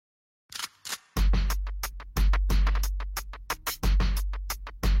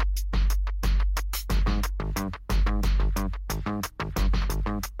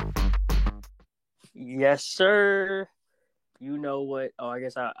Yes, sir. You know what? Oh, I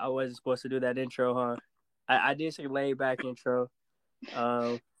guess I wasn't supposed to do that intro, huh? I did say laid back intro.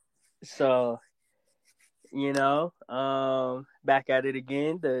 Um, so back at it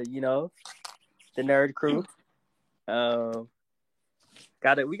again. The nerd crew. Um,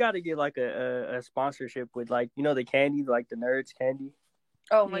 we gotta get like a sponsorship with like the candy, like the nerds candy.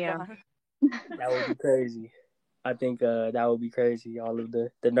 Oh my god, that would be crazy. I think that would be crazy. All of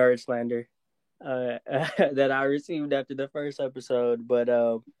the nerd slander that I received after the first episode, but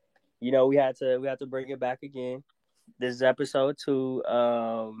we had to bring it back again. This is episode 2.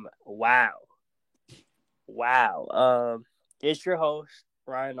 Wow. It's your host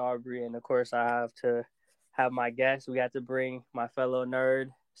Ryan Aubrey, and of course I have to have my guest. We had to bring my fellow nerd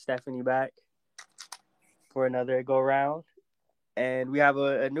Stephanie back for another go round, and we have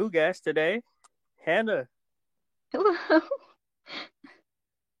a new guest today, Hannah. Hello.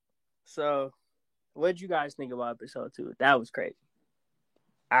 So, what did you guys think about episode 2? That was crazy.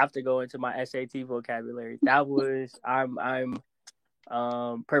 I have to go into my SAT vocabulary. That was I'm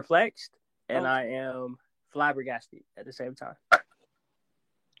perplexed and I am flabbergasted at the same time. I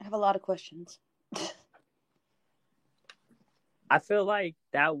have a lot of questions. I feel like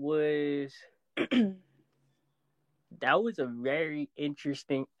that was a very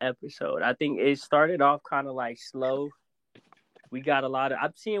interesting episode. I think it started off kind of like slow. We got a lot of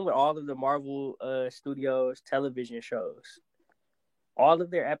I'm seeing with all of the Marvel Studios television shows. All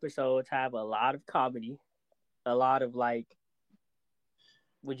of their episodes have a lot of comedy, a lot of like,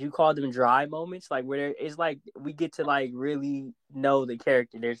 would you call them dry moments? Like where it's like we get to like really know the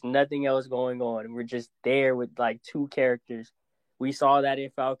character. There's nothing else going on. We're just there with like two characters. We saw that in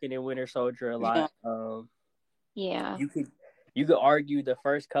Falcon and Winter Soldier a lot. Yeah. You could argue the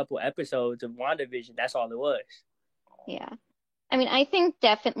first couple episodes of WandaVision, that's all it was. Yeah. I mean, I think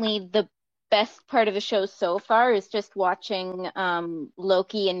definitely the best part of the show so far is just watching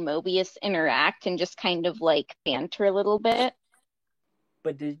Loki and Mobius interact and just kind of like banter a little bit.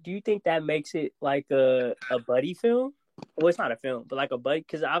 But do you think that makes it like a buddy film? Well, it's not a film, but like a buddy,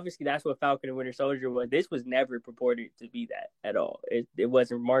 because obviously that's what Falcon and Winter Soldier was. This was never purported to be that at all. It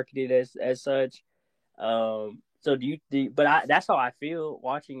wasn't marketed as such. So that's how I feel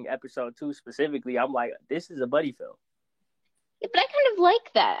watching episode 2 specifically. I'm like, this is a buddy film. Yeah, but I kind of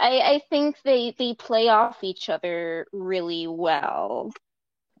like that. I think they play off each other really well.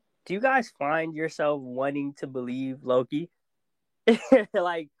 Do you guys find yourself wanting to believe Loki?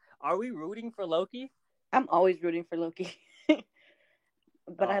 Like, are we rooting for Loki? I'm always rooting for Loki.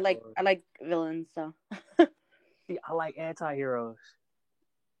 But I like villains, so. See, I like anti-heroes.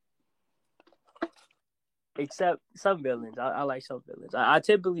 Except some villains. I like some villains. I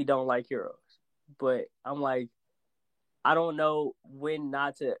typically don't like heroes. But I'm like, I don't know when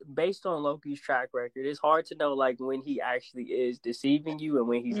not to. Based on Loki's track record, it's hard to know like when he actually is deceiving you and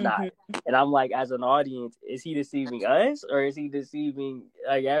when he's not. And I'm like, as an audience, is he deceiving us or is he deceiving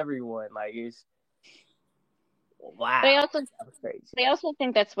like everyone? Like it's wow. But I also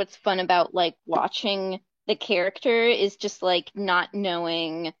think that's what's fun about like watching the character is just like not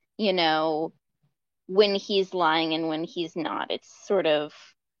knowing, when he's lying and when he's not. It's sort of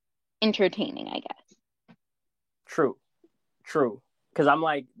entertaining, I guess. True. Because I'm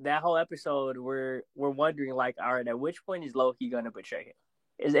like, that whole episode, we're wondering, like, all right, at which point is Loki going to betray him?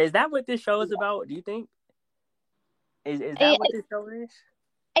 Is that what this show is about, do you think? Is that what this show is?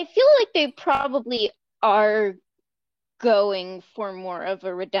 I feel like they probably are going for more of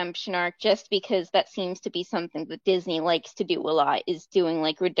a redemption arc just because that seems to be something that Disney likes to do a lot, is doing,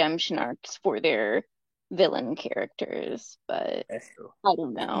 like, redemption arcs for their villain characters. But that's true. I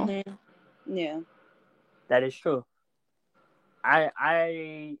don't know. Mm-hmm. Yeah. That is true.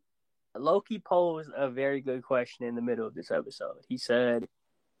 Loki posed a very good question in the middle of this episode. He said,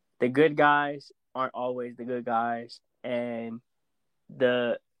 the good guys aren't always the good guys, and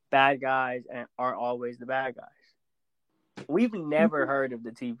the bad guys aren't always the bad guys. We've never heard of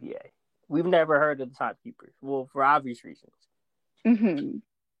the TVA. We've never heard of the Timekeepers. Well, for obvious reasons. Mm-hmm.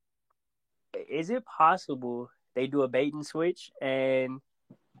 Is it possible they do a bait and switch and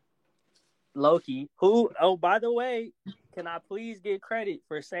Loki, who, oh, by the way, can I please get credit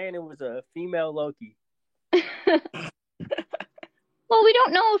for saying it was a female Loki? Well, we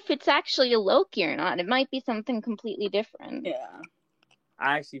don't know if it's actually a Loki or not. It might be something completely different. Yeah.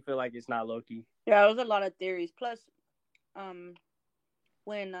 I actually feel like it's not Loki. Yeah, there's a lot of theories. Plus,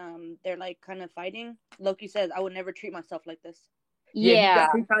 when they're like kind of fighting, Loki says, "I would never treat myself like this." Yeah.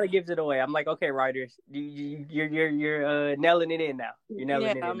 He kind of gives it away. I'm like, okay, writers, you're nailing it in now. You're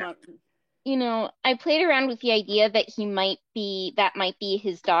nailing it in now. I played around with the idea that that might be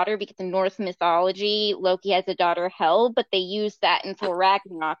his daughter because in Norse mythology, Loki has a daughter Hel, but they used that in Thor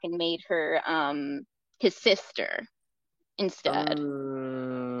Ragnarok and made her his sister instead. There's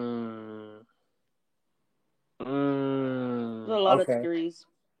a lot of Okay. theories.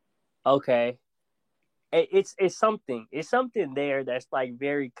 Okay. It's something. It's something there that's like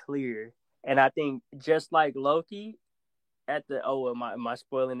very clear. And I think just like Loki at the am I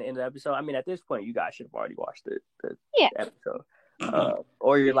spoiling the end of the episode? I mean, at this point, you guys should have already watched the Yeah. episode,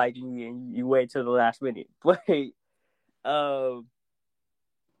 or you're like me and you wait till the last minute. But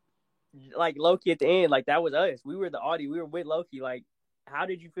like Loki at the end, like that was us. We were the audience. We were with Loki. Like, how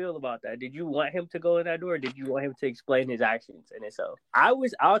did you feel about that? Did you want him to go in that door? Or did you want him to explain his actions and itself?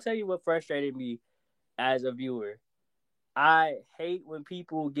 I'll tell you what frustrated me as a viewer. I hate when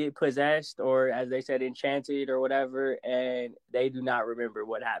people get possessed or, as they said, enchanted or whatever, and they do not remember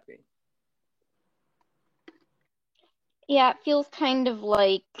what happened. Yeah, it feels kind of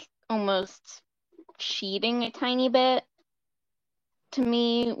like almost cheating a tiny bit to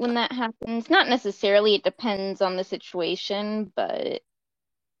me when that happens. Not necessarily, it depends on the situation, but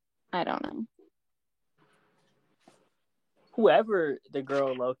I don't know. Whoever the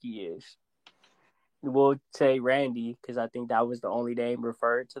girl Loki is, we'll say Randy, because I think that was the only name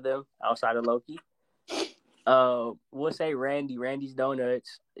referred to them outside of Loki. We'll say Randy. Randy's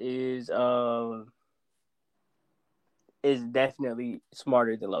Donuts is definitely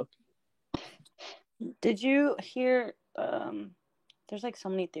smarter than Loki. Did you hear? There's like so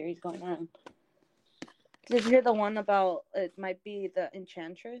many theories going on. Did you hear the one about it might be the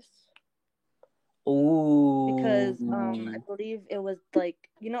Enchantress? Ooh. Because I believe it was like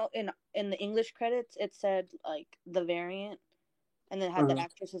in the English credits it said like the variant, and then it had the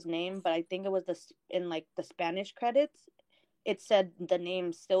actress's name, but I think it was in like the Spanish credits it said the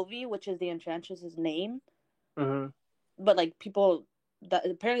name Sylvie, which is the Enchantress's name. But like people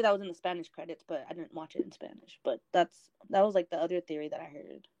apparently that was in the Spanish credits, but I didn't watch it in Spanish. But that was like the other theory that I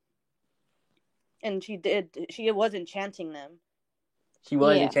heard. And she was enchanting them. She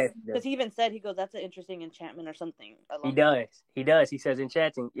was enchanting them. Because he even said, he goes, that's an interesting enchantment or something. He does. He says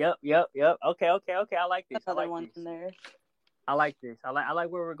enchanting. Yep. Okay. I like this. Another one in there. I like this. I like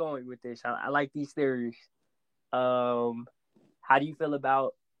where we're going with this. I like these theories. How do you feel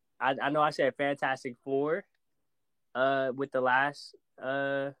about? I know I said Fantastic Four, with the last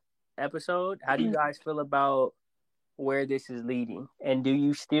episode. How do you guys feel about where this is leading? And do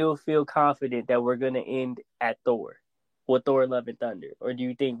you still feel confident that we're going to end at Thor? With Thor: Love and Thunder? Or do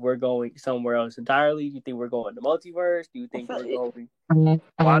you think we're going somewhere else entirely? Do you think we're going to multiverse? Do you think we're going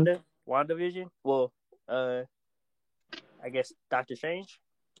WandaVision? Well, I guess Doctor Strange?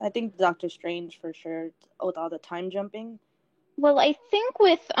 I think Doctor Strange for sure, with all the time jumping. Well, I think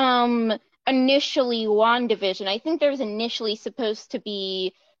with initially WandaVision, I think there's initially supposed to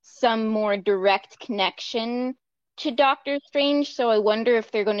be some more direct connection to Doctor Strange, so I wonder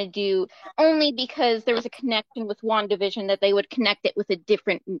if they're going to do, only because there was a connection with WandaVision, that they would connect it with a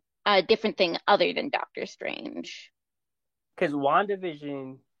different thing other than Doctor Strange. Because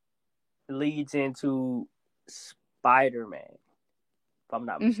WandaVision leads into Spider-Man, if I'm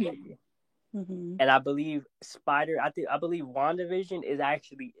not mistaken. Mm-hmm. And I believe I believe WandaVision is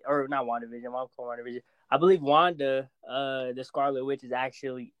actually, or not WandaVision, I'm calling WandaVision. I believe Wanda, the Scarlet Witch, is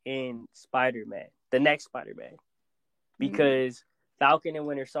actually in Spider-Man, the next Spider-Man. Because Falcon and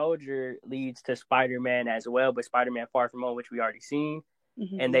Winter Soldier leads to Spider-Man as well, but Spider-Man Far From Home, which we already seen,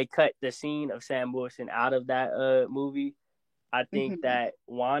 and they cut the scene of Sam Wilson out of that movie. I think that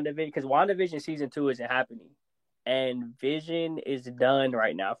WandaVision, because WandaVision season 2 isn't happening, and Vision is done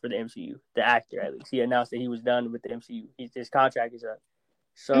right now for the MCU. The actor, at least, he announced that he was done with the MCU. His contract is up,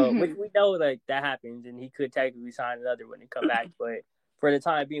 so which we know like that happens, and he could technically sign another one and come back. But for the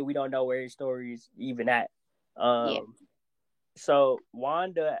time being, we don't know where his story is even at. So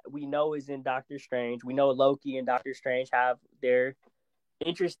Wanda, we know, is in Doctor Strange. We know Loki and Doctor Strange have their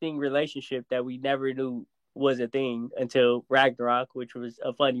interesting relationship that we never knew was a thing until Ragnarok, which was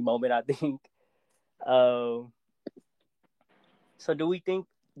a funny moment, I think. So do we think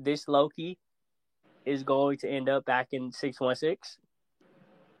this Loki is going to end up back in 616?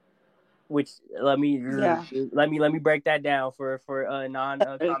 Which let me break that down for non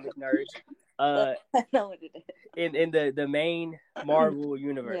comic nerds. I know what it is. In the main Marvel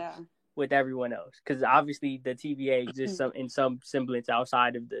universe with everyone else, because obviously the TVA exists in some semblance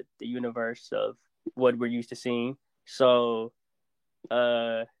outside of the universe of what we're used to seeing. So,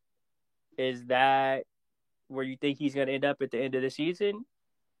 is that where you think he's going to end up at the end of the season,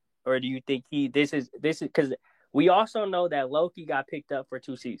 or do you think this is because we also know that Loki got picked up for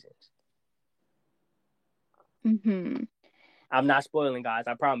 2 seasons. Mm-hmm. I'm not spoiling, guys.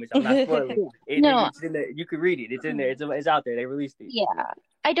 I promise. I'm not spoiling. No. It's in there. You can read it. It's in there. It's out there. They released it. Yeah.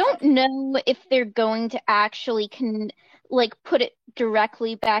 I don't know if they're going to actually put it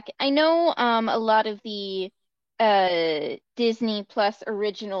directly back. I know a lot of the Disney Plus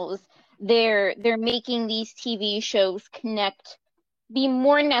originals, they're making these TV shows be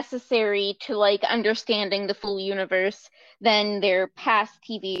more necessary to like understanding the full universe than their past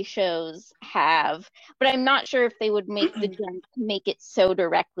TV shows have. But I'm not sure if they would make the jump to make it so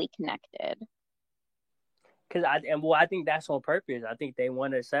directly connected. I think that's on purpose. I think they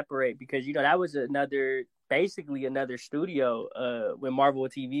want to separate because that was basically another studio when Marvel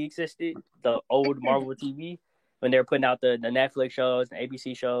TV existed, the old Marvel TV, when they were putting out the Netflix shows and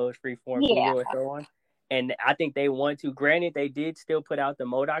ABC shows, Freeform, Yeah. Pluto, and so on. And I think they want to. Granted, they did still put out the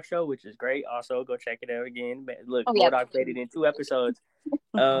MODOK show, which is great. Also, go check it out again. But look, MODOK made it in 2 episodes.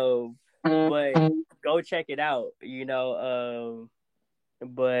 But go check it out.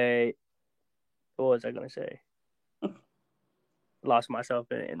 But what was I gonna say? Lost myself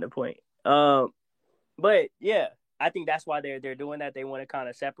in the point. But yeah, I think that's why they're doing that. They want to kind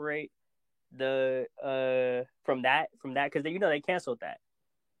of separate the from that because they canceled that.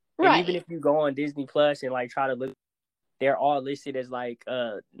 Right. And even if you go on Disney Plus and like try to look, they're all listed as like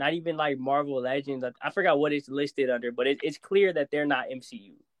not even like Marvel Legends. I forgot what it's listed under, but it's clear that they're not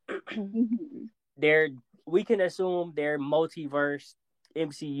MCU. We can assume they're multiverse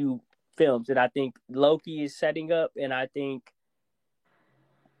MCU films, and I think Loki is setting up, and I think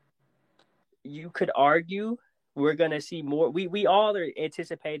you could argue we're gonna see more. We all are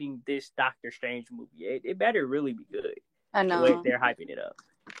anticipating this Doctor Strange movie. It better really be good. I know. The way they're hyping it up.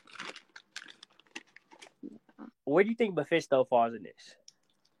 Where do you think Mephisto falls in this?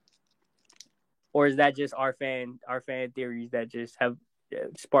 Or is that just our fan theories that just have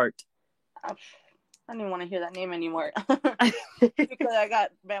sparked? I don't even want to hear that name anymore because I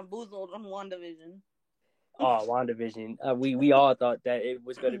got bamboozled on WandaVision. Oh, WandaVision. We all thought that it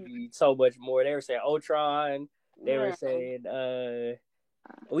was going to be so much more. They were saying Ultron. They were saying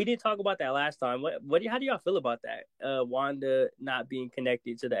we did talk about that last time. How do y'all feel about that? Wanda not being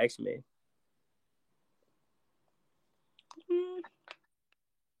connected to the X-Men.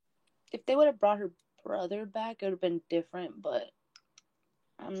 If they would have brought her brother back, it would have been different. But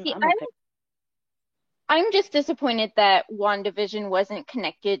I'm just disappointed that WandaVision wasn't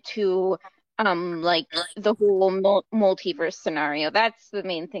connected to like the whole multiverse scenario. That's the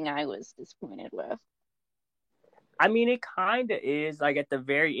main thing I was disappointed with. I mean, it kind of is like at the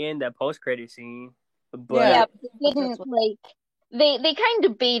very end, that post-credit scene, but yeah, they didn't they kind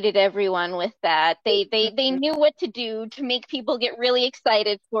of baited everyone with that. They knew what to do to make people get really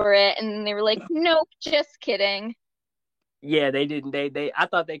excited for it, and they were like, "Nope, just kidding." Yeah, they didn't. I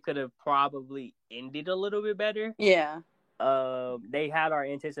thought they could have probably ended a little bit better. Yeah. They had our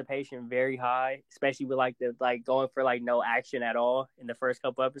anticipation very high, especially with like going for like no action at all in the first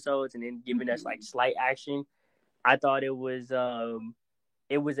couple episodes, and then giving us like slight action. I thought it was an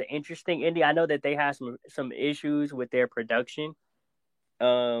interesting ending. I know that they had some issues with their production,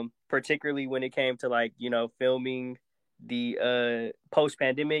 particularly when it came to like filming the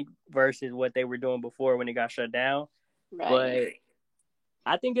post-pandemic versus what they were doing before when it got shut down. Right. But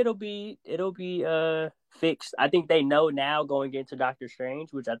I think it'll be fixed. I think they know now going into Doctor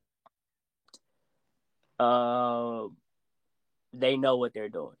Strange, which they know what they're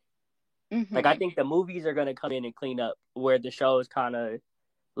doing. Mm-hmm. Like I think the movies are gonna come in and clean up where the shows kind of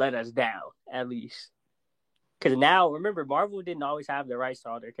let us down, at least. Because now, remember, Marvel didn't always have the rights to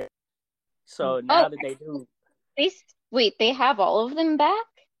all their characters. So now that they do, they have all of them back?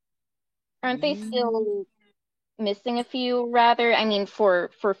 Aren't they still missing a few? Rather, I mean,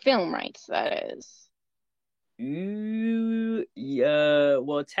 for film rights, that is. Yeah.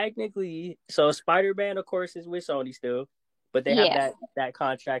 Well, technically, so Spider-Man, of course, is with Sony still. But they have that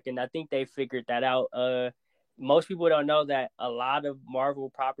contract, and I think they figured that out. Most people don't know that a lot of Marvel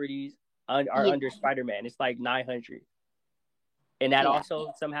properties are under Spider-Man. It's like 900. And that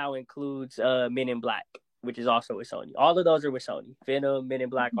also somehow includes Men in Black, which is also with Sony. All of those are with Sony. Venom, Men in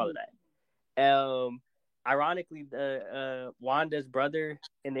Black, all of that. Ironically, the Wanda's brother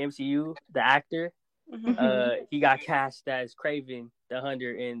in the MCU, the actor, he got cast as Kraven the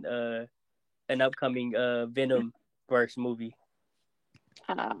Hunter in an upcoming Venom verse movie.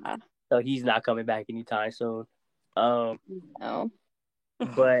 So he's not coming back anytime soon. No.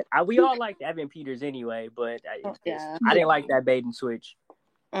 But we all liked Evan Peters anyway, but I didn't like that bait and switch.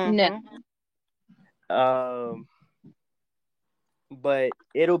 No. But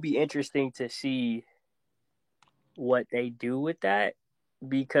it'll be interesting to see what they do with that,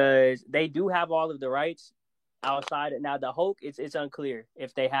 because they do have all of the rights. outside of now the Hulk, it's unclear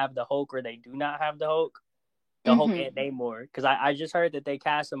if they have the Hulk or they do not have the Hulk. The Hulk and Namor, because I just heard that they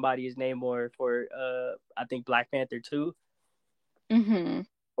cast somebody as Namor for I think Black Panther 2.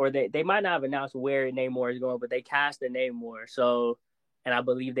 Or they might not have announced where Namor is going, but they cast the Namor. So, and I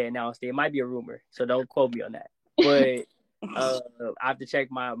believe they announced it. It might be a rumor, so don't quote me on that. But I have to check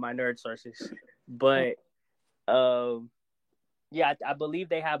my nerd sources. But yeah, I believe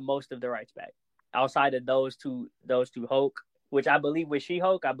they have most of the rights back outside of those two Hulk, which I believe with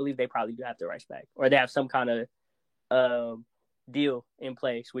She-Hulk, I believe they probably do have the rights back, or they have some kind of deal in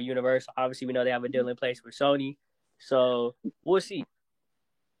place with Universal. Obviously, we know they have a deal in place with Sony, so we'll see.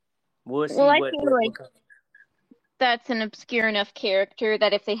 We'll see I what feel like that's an obscure enough character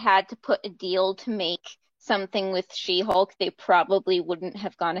that if they had to put a deal to make something with She-Hulk, they probably wouldn't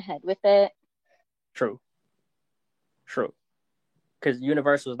have gone ahead with it. True. Because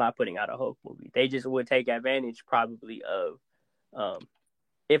Universal's not putting out a Hulk movie. They just would take advantage probably of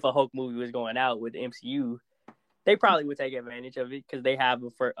if a Hulk movie was going out with the MCU, they probably would take advantage of it because they have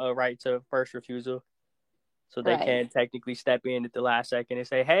a right to first refusal. So they can technically step in at the last second and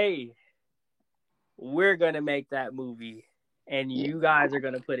say, hey, we're going to make that movie and you guys are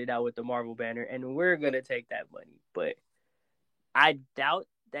going to put it out with the Marvel banner and we're going to take that money. But I doubt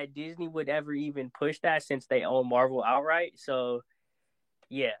that Disney would ever even push that since they own Marvel outright. So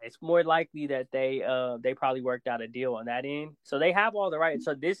yeah, it's more likely that they probably worked out a deal on that end. So they have all the rights.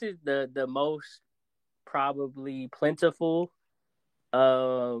 So this is the most probably plentiful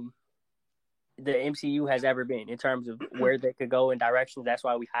the MCU has ever been in terms of where they could go in directions. That's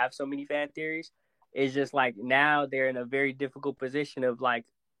why we have so many fan theories. It's just like now they're in a very difficult position of like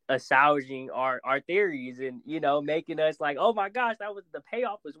assuaging our theories and, you know, making us like, oh my gosh, the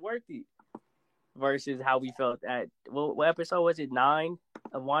payoff was worth it. Versus how we felt at what episode was it, 9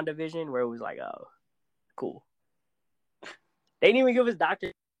 of WandaVision, where it was like, oh, cool. They didn't even give us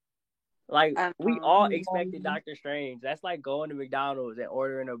Doctor. Like we all expected Doctor Strange. That's like going to McDonald's and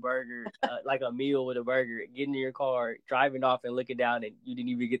ordering a burger, like a meal with a burger, getting in your car, driving off, and looking down, and you didn't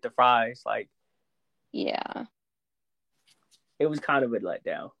even get the fries. Like, yeah, it was kind of a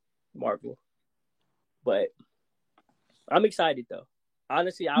letdown, Marvel. But I'm excited though.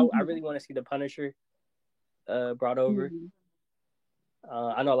 Honestly, I really want to see the Punisher brought over.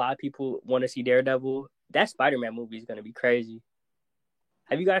 I know a lot of people want to see Daredevil. That Spider-Man movie is going to be crazy.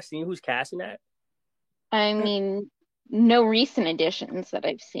 Have you guys seen who's casting that? I mean, no recent additions that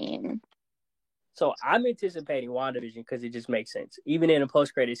I've seen. So I'm anticipating WandaVision because it just makes sense. Even in a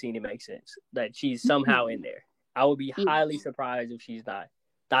post-credit scene, it makes sense that she's somehow in there. I would be highly surprised if she's not.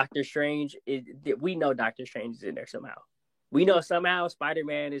 Doctor Strange, we know Doctor Strange is in there somehow. We know somehow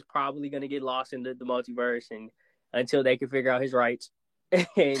Spider-Man is probably going to get lost in the multiverse and until they can figure out his rights.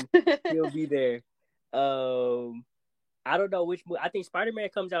 And he'll be there. I don't know which movie. I think Spider-Man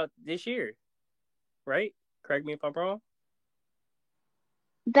comes out this year, right? Correct me if I'm wrong.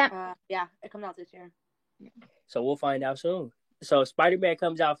 Yeah, it comes out this year. So we'll find out soon. So Spider-Man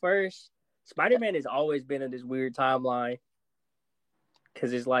comes out first. Spider-Man has always been in this weird timeline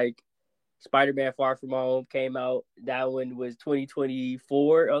because it's like Spider-Man Far From Home came out. That one was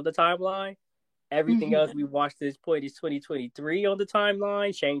 2024 on the timeline. Everything else we've watched at this point is 2023 on the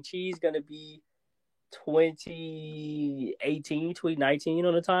timeline. Shang-Chi's going to be 2018, 2019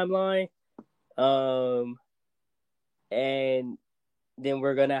 on the timeline. And then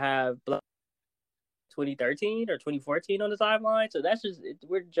we're going to have 2013 or 2014 on the timeline. So that's just,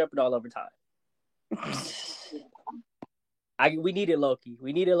 we're jumping all over time. We needed Loki.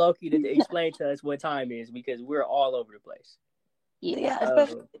 We needed Loki to explain to us what time is because we're all over the place. Yeah,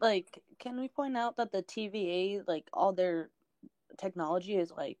 especially like, can we point out that the TVA, like all their technology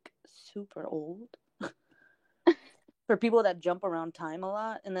is like super old for people that jump around time a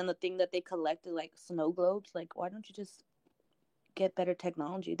lot, and then the thing that they collected like snow globes. Like, why don't you just get better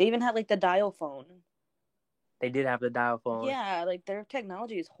technology? They even had like the dial phone. They did have the dial phone. Yeah, like their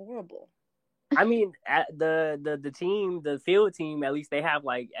technology is horrible. I mean, at the team, the field team, at least they have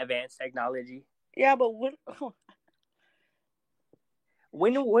like advanced technology. Yeah, but when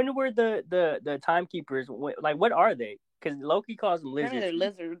were the timekeepers? Like, what are they? Because Loki calls them lizards. They're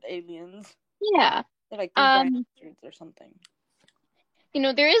lizard aliens. Yeah, they're like lizards or something. You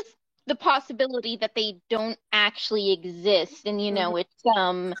know, there is the possibility that they don't actually exist, and it's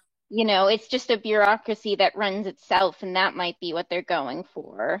it's just a bureaucracy that runs itself, and that might be what they're going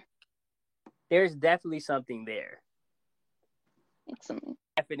for. There's definitely something there. It's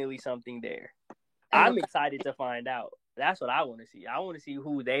definitely something there. I'm excited to find out. That's what I want to see. I want to see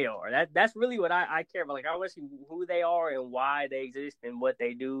who they are. That's really what I care about. Like, I want to see who they are and why they exist and what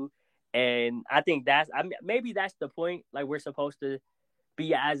they do. And I think maybe that's the point. Like, we're supposed to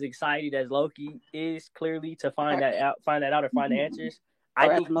be as excited as Loki is, clearly, to find that out or find the answers. Or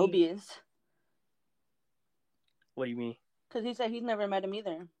I think Mobius. What do you mean? Because he said he's never met him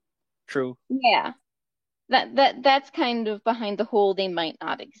either. True. Yeah. That's kind of behind the whole they might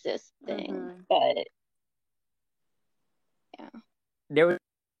not exist thing. But yeah. There was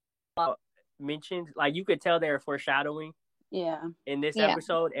mentioned, like, you could tell they're foreshadowing in this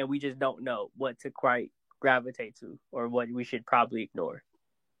episode, and we just don't know what to quite gravitate to or what we should probably ignore.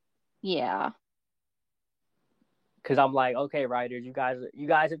 Yeah. Because I'm like, okay, writers, you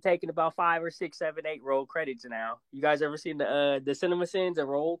guys have taken about 5 or 6, 7, 8 roll credits now. You guys ever seen the cinema scenes and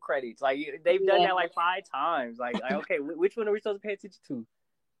roll credits? Like, they've done that like 5 times. Like okay, which one are we supposed to pay attention to?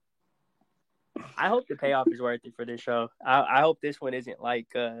 I hope the payoff is worth it for this show. I hope this one isn't like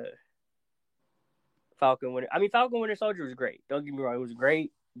Falcon Winter. I mean, Falcon Winter Soldier was great. Don't get me wrong, it was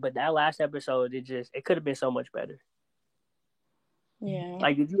great. But that last episode, it could have been so much better. Yeah.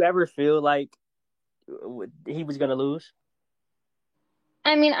 Like, did you ever feel like he was gonna lose?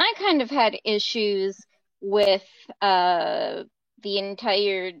 I mean, I kind of had issues with the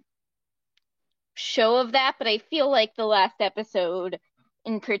entire show of that, but I feel like the last episode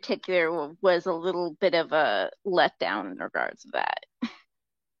in particular was a little bit of a letdown in regards to that.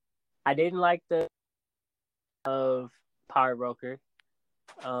 I didn't like the of Power Broker,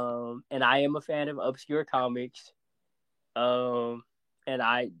 and I am a fan of obscure comics, and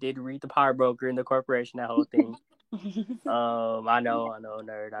I did read the Power Broker and the Corporation, that whole thing. I know,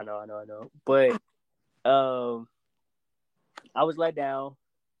 nerd. I know. But I was let down.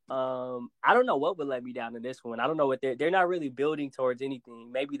 I don't know what would let me down in this one. I don't know what they're not really building towards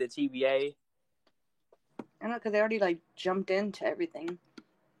anything. Maybe the TVA. I know, because they already like jumped into everything.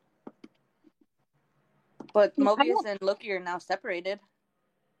 But Mobius and Loki are now separated.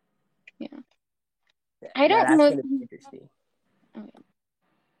 Yeah. I don't know. That's gonna be interesting.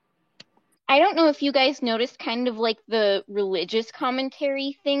 I don't know if you guys noticed kind of like the religious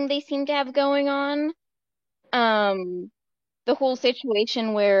commentary thing they seem to have going on. The whole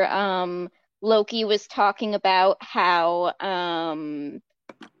situation where Loki was talking about how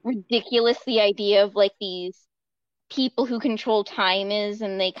ridiculous the idea of like these people who control time is,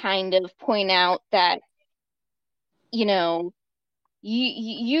 and they kind of point out that, you know,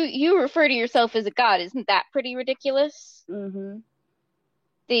 you refer to yourself as a god. Isn't that pretty ridiculous? Mm-hmm.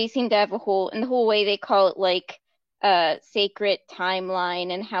 They seem to have the whole way they call it like sacred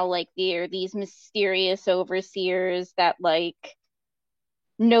timeline, and how like they're these mysterious overseers that like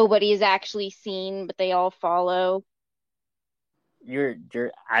nobody has actually seen, but they all follow. You're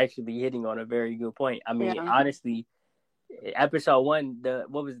actually hitting on a very good point. I mean, honestly, episode 1,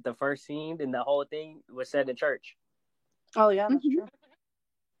 what was the first scene and the whole thing was set in church. Oh yeah, that's true.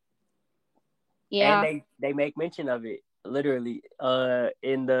 Yeah, and they make mention of it literally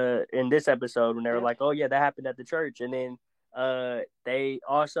in this episode when they were like, oh yeah, that happened at the church. And then they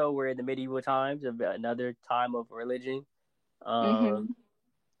also were in the medieval times, of another time of religion. You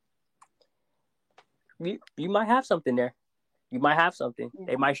might have something there. You might have something.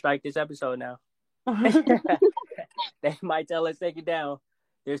 They might strike this episode now. They might tell us take it down.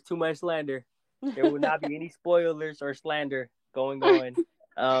 There's too much slander. There will not be any spoilers or slander going on.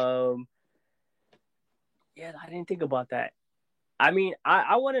 Yeah, I didn't think about that. I mean,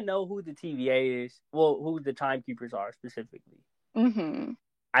 I want to know who the TVA is. Well, who the timekeepers are specifically.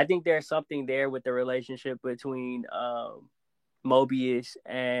 I think there's something there with the relationship between Mobius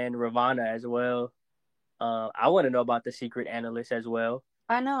and Ravonna as well. I want to know about the secret analyst as well.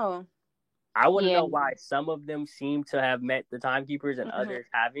 I know. I want to know why some of them seem to have met the timekeepers and others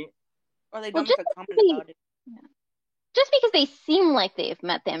haven't. Or they don't make a comment about it. Just because they seem like they've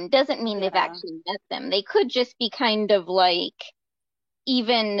met them doesn't mean they've actually met them. They could just be kind of like,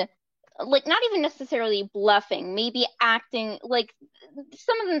 even like not even necessarily bluffing, maybe acting like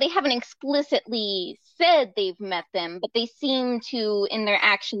some of them they haven't explicitly said they've met them, but they seem to in their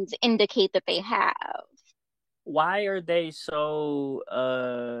actions indicate that they have. Why are they so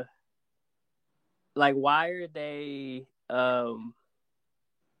like, why are they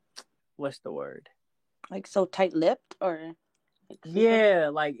what's the word? Like so tight-lipped, or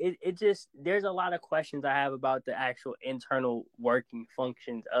like it just, there's a lot of questions I have about the actual internal working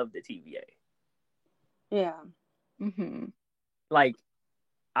functions of the TVA. Yeah. Like,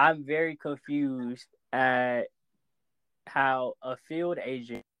 I'm very confused at how a field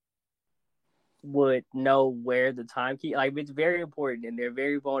agent would know where the timekeeper, like, it's very important and they're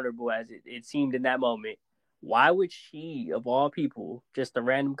very vulnerable, as it seemed in that moment. Why would she, of all people, just a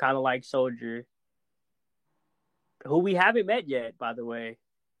random kind of like soldier who we haven't met yet, by the way,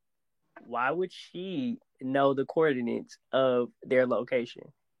 why would she know the coordinates of their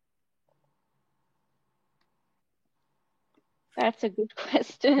location? That's a good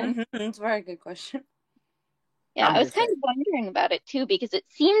question. It's a very good question. Yeah, I'm I was just kind saying. of wondering about it too because it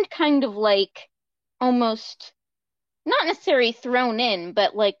seemed kind of like almost not necessarily thrown in,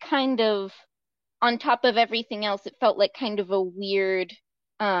 but like kind of on top of everything else, it felt like kind of a weird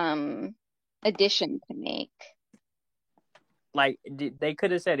um addition to make. Like they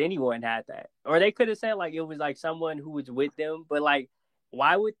could have said anyone had that, or they could have said like it was like someone who was with them. But like,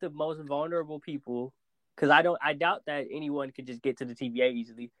 why would the most vulnerable people? Because I doubt that anyone could just get to the TVA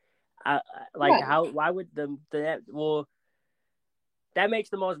easily. Like Right. how? Why would well, that makes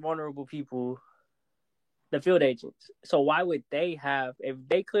the most vulnerable people the field agents. So why would they have, if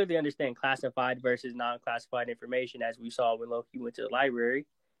they clearly understand classified versus non-classified information, as we saw when Loki went to the library,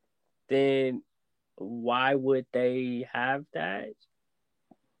 then why would they have that?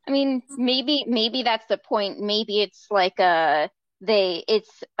 I mean, maybe that's the point. Maybe it's like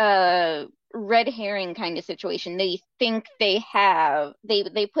it's a red herring kind of situation. They think they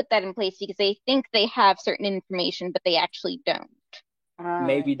put that in place because they think they have certain information, but they actually don't.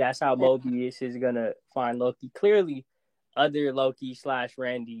 Maybe that's how Mobius is gonna find Loki. Clearly, other Loki /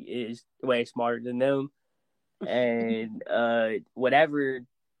 Randy is way smarter than them, and whatever.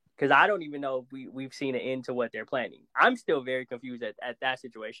 Because I don't even know if we've seen an end to what they're planning. I'm still very confused at that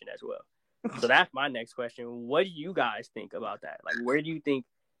situation as well. So that's my next question. What do you guys think about that? Like, where do you think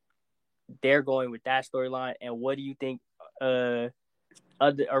they're going with that storyline, and what do you think Randy?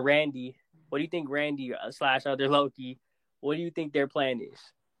 What do you think Randy / other Loki? What do you think their plan is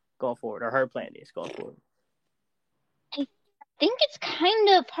going forward, or her plan is going forward? I think it's kind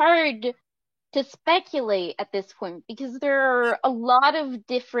of hard to speculate at this point because there are a lot of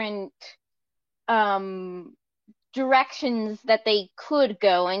different um directions that they could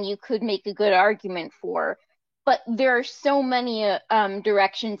go and you could make a good argument for. But there are so many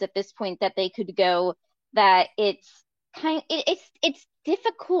directions at this point that they could go that it's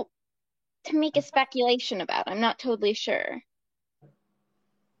difficult to make a speculation about. I'm not totally sure.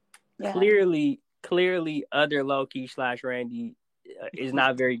 Yeah. Clearly, other Loki / Randy is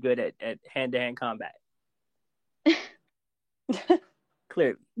not very good at hand-to-hand combat.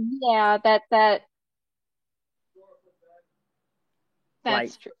 Clearly, Yeah, that's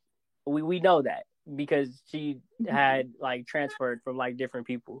like true. we know that because she had like transferred from like different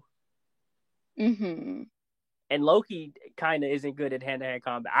people. Mm-hmm. And Loki kind of isn't good at hand-to-hand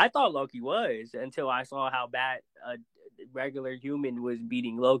combat. I thought Loki was until I saw how bad a regular human was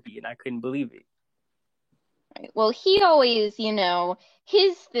beating Loki, and I couldn't believe it. Right. Well, he always, the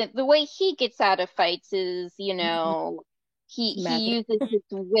way he gets out of fights is, he Magic. uses his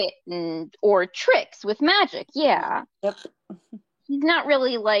wit and or tricks with magic. Yeah. Yep. He's not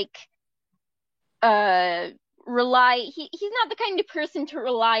really like he's not the kind of person to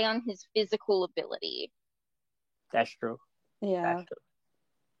rely on his physical ability. That's true. Yeah. That's true.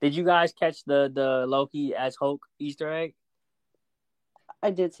 Did you guys catch the Loki as Hulk Easter egg?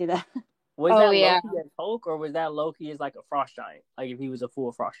 I did see that. Was that Loki as Hulk, or was that Loki as like a frost giant? Like if he was a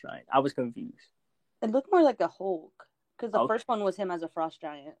full frost giant? I was confused. It looked more like a Hulk because the first one was him as a frost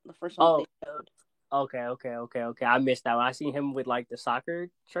giant. The first one they showed. Okay. I missed that one. I seen him with like the soccer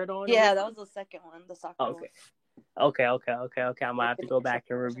shirt on. Yeah, that was the second one. The soccer one. Okay. I might have to go back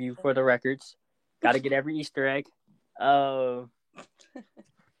and review for the records. Got to get every Easter egg. Yeah,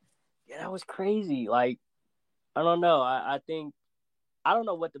 that was crazy. Like, I don't know. I think I don't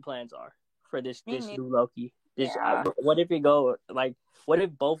know what the plans are for this new Loki. What if it go like? What if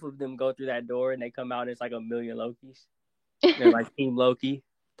both of them go through that door and they come out and it's like a million Lokis? They're like Team Loki,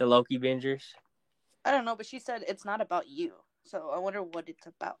 the Loki Avengers. I don't know, but she said it's not about you. So I wonder what it's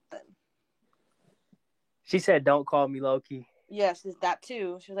about then. She said, "Don't call me Loki." Yes, it's that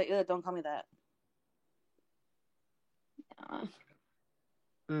too. She was like, "Don't call me that."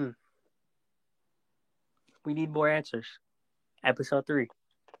 We need more answers. Episode 3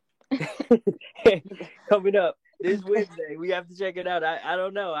 coming up this Wednesday. We have to check it out. I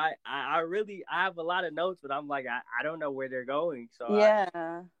don't know. I really have a lot of notes, but I'm like I don't know where they're going. So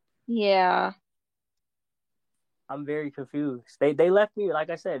yeah. I'm very confused. They left me, like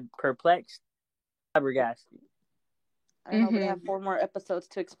I said, perplexed, flabbergasted. I don't know, but they have 4 more episodes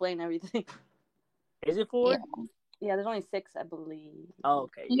to explain everything. Is it 4? Yeah, there's only 6, I believe. Oh,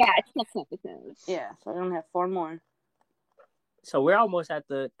 okay. Yeah, it's 6 episodes. Yeah, so I don't have 4 more. So we're almost at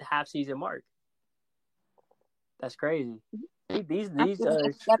the half season mark. That's crazy. These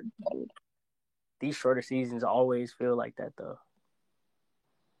shorter seasons always feel like that though.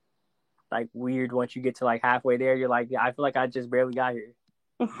 Like weird once you get to like halfway there, you're like, I feel like I just barely got here.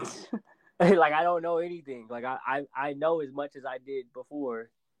 Like I don't know anything. Like I know as much as I did before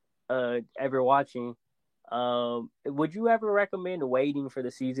ever watching. Would you ever recommend waiting for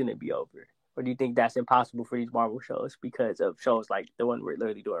the season to be over? Or do you think that's impossible for these Marvel shows because of shows like the one we're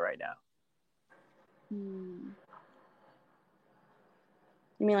literally doing right now? You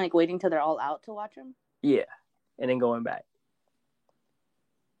mean like waiting till they're all out to watch them? Yeah, and then going back.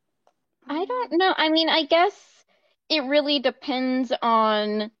 I don't know. I mean, I guess it really depends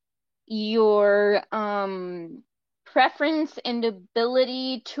on your preference and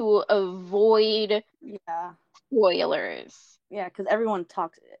ability to avoid Yeah. spoilers. Yeah, because everyone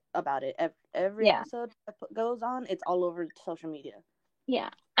talks about it. Every Yeah. episode that goes on, it's all over social media.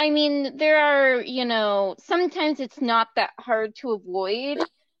 Yeah. I mean, there are, sometimes it's not that hard to avoid.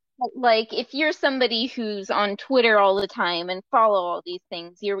 But, like, if you're somebody who's on Twitter all the time and follow all these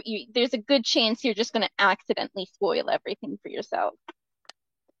things, there's a good chance you're just going to accidentally spoil everything for yourself.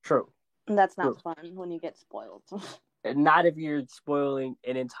 True. And that's not fun when you get spoiled. Not if you're spoiling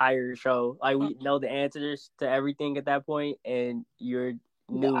an entire show. Like we know the answers to everything at that point, and you're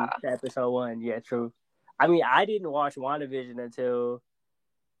new to episode 1. Yeah, true. I mean, I didn't watch WandaVision until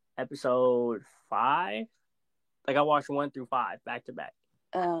episode 5. Like I watched 1 through 5 back to back.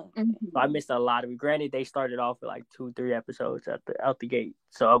 So I missed a lot of it. Granted, they started off with like 2-3 episodes out the gate,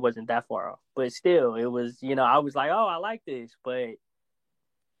 so I wasn't that far off. But still, it was I was like, oh, I like this, but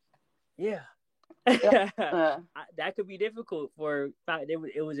yeah. That could be difficult for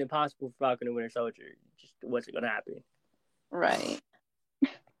it was impossible for Falcon and Winter Soldier. It just wasn't going to happen. Right.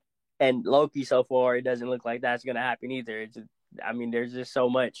 And Loki so far, it doesn't look like that's going to happen either. There's just so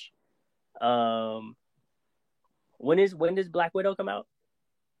much. When does Black Widow come out?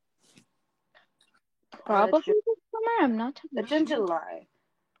 Probably this summer. I'm not too sure. It's in July.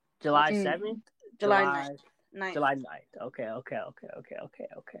 July 7th? July 9th. July 9th. Okay.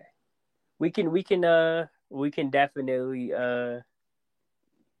 We can definitely add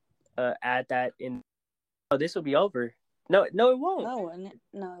that in. Oh, this will be over. No, it won't.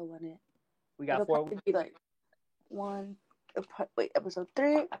 No, it wouldn't. We got 4 weeks. Be like episode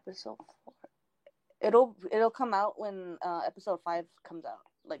 3, episode 4. It'll come out when episode 5 comes out,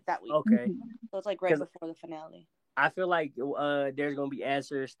 like that week. Okay. So it's like right before the finale. I feel like there's gonna be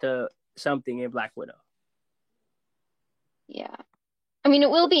answers to something in Black Widow. Yeah. I mean,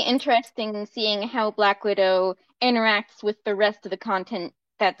 it will be interesting seeing how Black Widow interacts with the rest of the content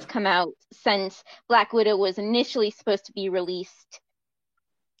that's come out since Black Widow was initially supposed to be released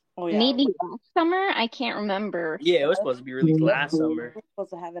maybe last summer. I can't remember. Yeah, it was supposed to be released last summer. We're supposed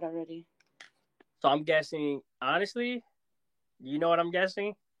to have it already. So I'm guessing, honestly, you know what I'm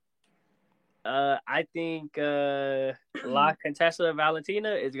guessing? I think La Contessa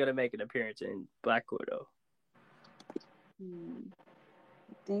Valentina is going to make an appearance in Black Widow.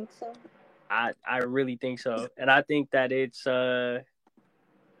 Think so? I really think so. And I think that it's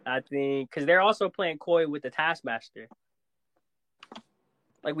because they're also playing coy with the Taskmaster.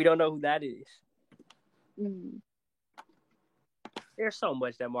 Like we don't know who that is. There's so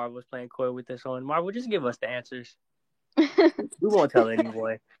much that Marvel is playing coy with this on. Marvel, just give us the answers. We won't tell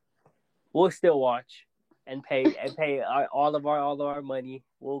anyone. We'll still watch and pay all of our money.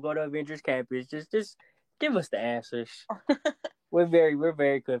 We'll go to Avengers Campus. Just give us the answers. We're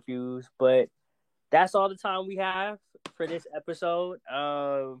very confused, but that's all the time we have for this episode.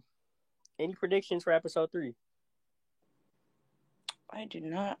 Any predictions for episode 3? I do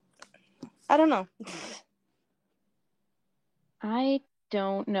not. I don't know. I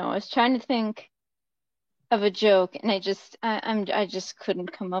don't know. I was trying to think of a joke, and I just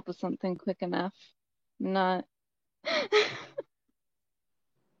couldn't come up with something quick enough. Not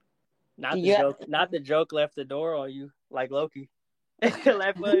the joke left the door on you like Loki.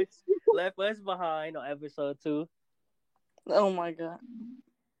 left us behind on episode 2. Oh my god!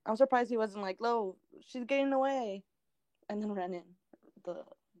 I'm surprised he wasn't like, "Lo, she's getting away," and then ran in the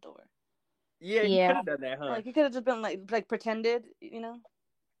door. Yeah, he could have done that, huh? Like he could have just been like pretended, He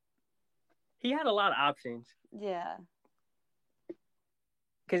had a lot of options. Yeah.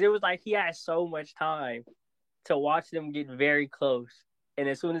 Because it was like he had so much time to watch them get very close, and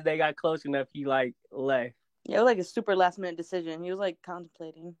as soon as they got close enough, he left. Yeah, it was like a super last minute decision. He was like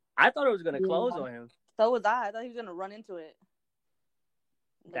contemplating. I thought it was gonna close on him. So was I. I thought he was gonna run into it.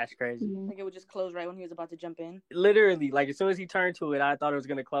 That's crazy. Like it would just close right when he was about to jump in. Literally, like as soon as he turned to it, I thought it was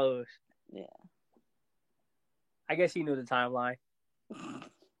gonna close. Yeah. I guess he knew the timeline.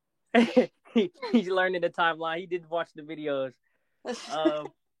 He's learning the timeline. He didn't watch the videos.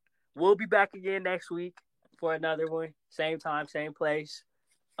 We'll be back again next week for another one. Same time, same place.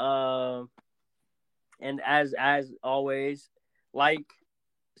 And as always, like,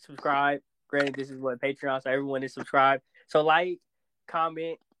 subscribe. Granted, this is what Patreon, so everyone is subscribed. So like,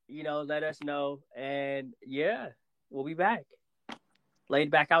 comment, let us know. And yeah, we'll be back.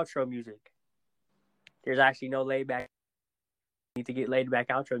 Laid back outro music. There's actually no laid back. You need to get laid back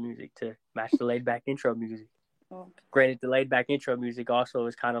outro music to match the laid back intro music. Okay. Granted, the laid back intro music also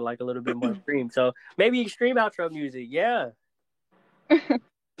is kind of like a little bit more extreme. So maybe extreme outro music. Yeah.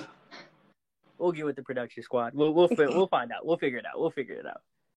 We'll get with the production squad. We'll find out. We'll figure it out.